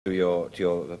to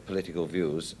your political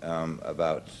views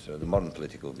about the modern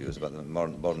political views about the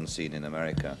modern scene in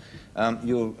America.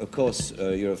 You, of course,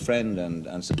 you're a friend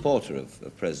and supporter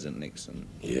of President Nixon.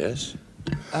 Yes.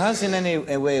 Has in any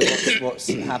way what's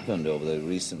happened over the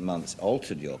recent months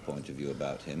altered your point of view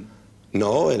about him?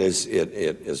 No, it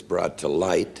is brought to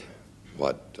light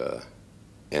what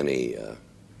any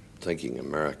thinking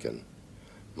American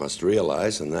must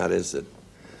realize, and that is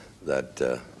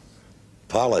that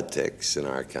politics in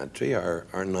our country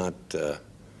are not,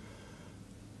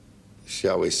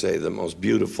 shall we say, the most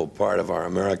beautiful part of our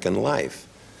American life.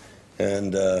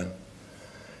 And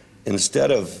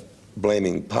instead of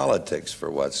blaming politics for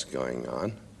what's going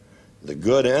on, the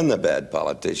good and the bad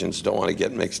politicians don't want to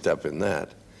get mixed up in that.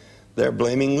 They're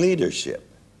blaming leadership.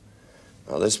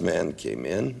 Now, this man came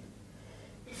in.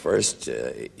 First,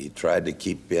 he tried to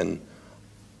keep in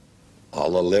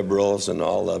all the liberals and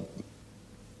all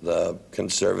the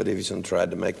conservatives and tried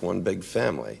to make one big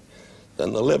family.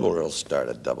 Then the liberals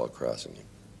started double-crossing him.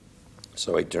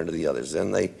 So he turned to the others.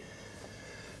 Then they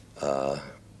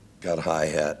got high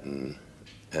hat and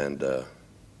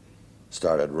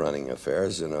started running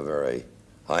affairs in a very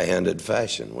high-handed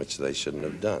fashion, which they shouldn't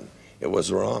have done. It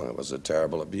was wrong. It was a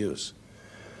terrible abuse.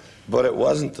 But it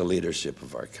wasn't the leadership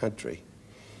of our country.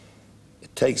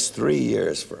 It takes 3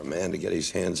 years for a man to get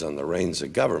his hands on the reins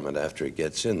of government after he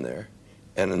gets in there.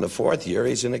 And in the 4th year,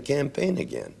 he's in a campaign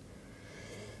again.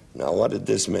 Now, what did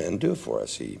this man do for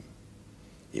us? He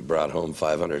brought home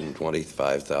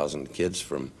 525,000 kids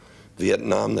from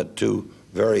Vietnam that 2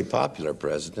 very popular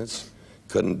presidents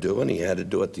couldn't do, and he had to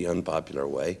do it the unpopular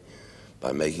way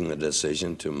by making the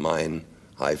decision to mine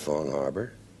Haiphong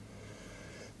Harbor.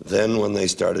 Then when they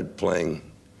started playing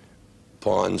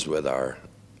pawns with our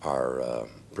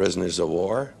prisoners of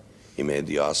war, he made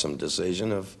the awesome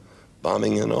decision of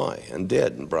bombing Hanoi, and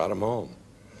did, and brought them home.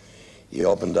 He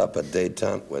opened up a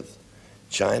détente with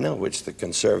China, which the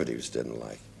conservatives didn't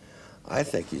like. I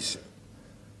think he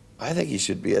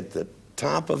should be at the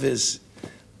top of his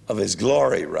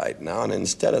glory right now, and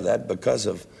instead of that, because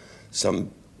of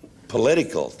some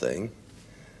political thing,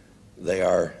 they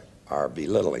are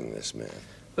belittling this man.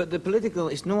 But the political,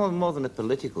 it's no more than a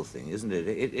political thing, isn't it?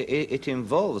 It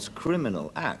involves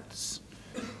criminal acts.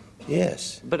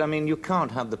 Yes. But, I mean, you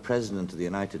can't have the President of the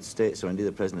United States, or indeed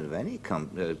the President of any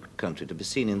country, to be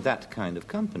seen in that kind of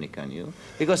company, can you?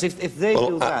 Because if they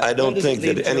do that... I don't think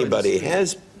that anybody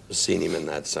has seen him in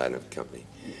that kind of company.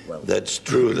 Well, that's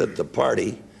true that the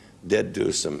party did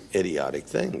do some idiotic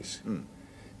things.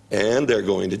 And they're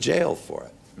going to jail for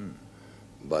it.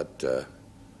 But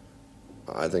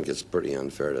I think it's pretty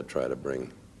unfair to try to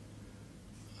bring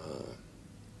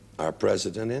our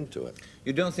president into it.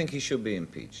 You don't think he should be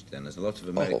impeached, then, as a lot of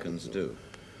Americans do?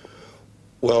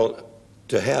 Well,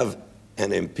 to have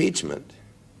an impeachment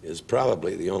is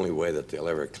probably the only way that they'll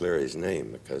ever clear his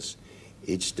name, because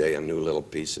each day a new little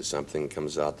piece of something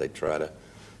comes out, they try to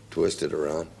twist it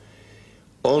around.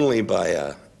 Only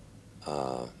by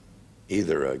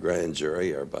either a grand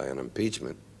jury or by an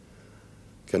impeachment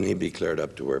can he be cleared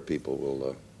up to where people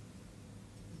will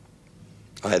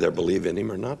either believe in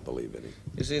him or not believe in him.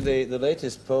 You see, the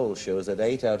latest poll shows that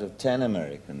 8 out of 10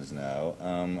 Americans now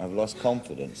have lost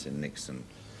confidence in Nixon.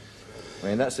 I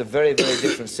mean, that's a very, very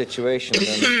different situation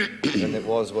than it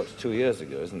was, what, 2 years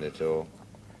ago, isn't it, or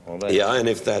less? Yeah, and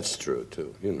if that's true,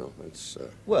 too, you know, it's...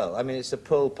 Well, I mean, it's a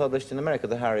poll published in America,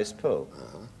 the Harris poll.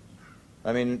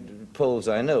 I mean, polls,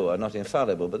 I know, are not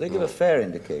infallible, but they give a fair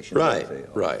indication. Right,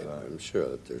 right. I'm sure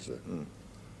that there's a...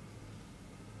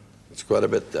 It's quite a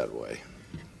bit that way.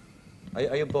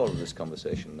 Are you bored of this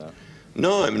conversation now?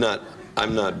 No, I'm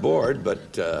not bored,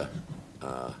 but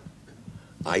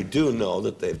I do know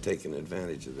that they've taken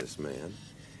advantage of this man,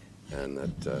 and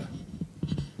that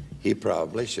he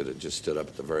probably should have just stood up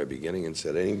at the very beginning and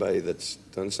said, anybody that's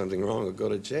done something wrong will go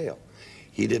to jail.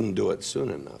 He didn't do it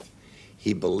soon enough.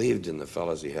 He believed in the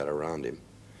fellows he had around him,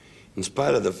 in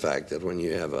spite of the fact that when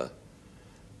you have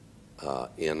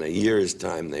in a year's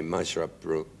time, they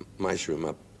mushroom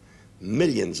up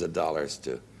millions of dollars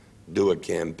to do a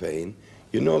campaign,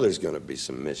 you know there's going to be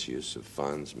some misuse of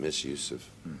funds, misuse of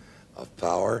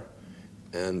power,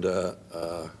 and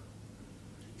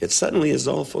it suddenly is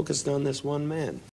all focused on this one man.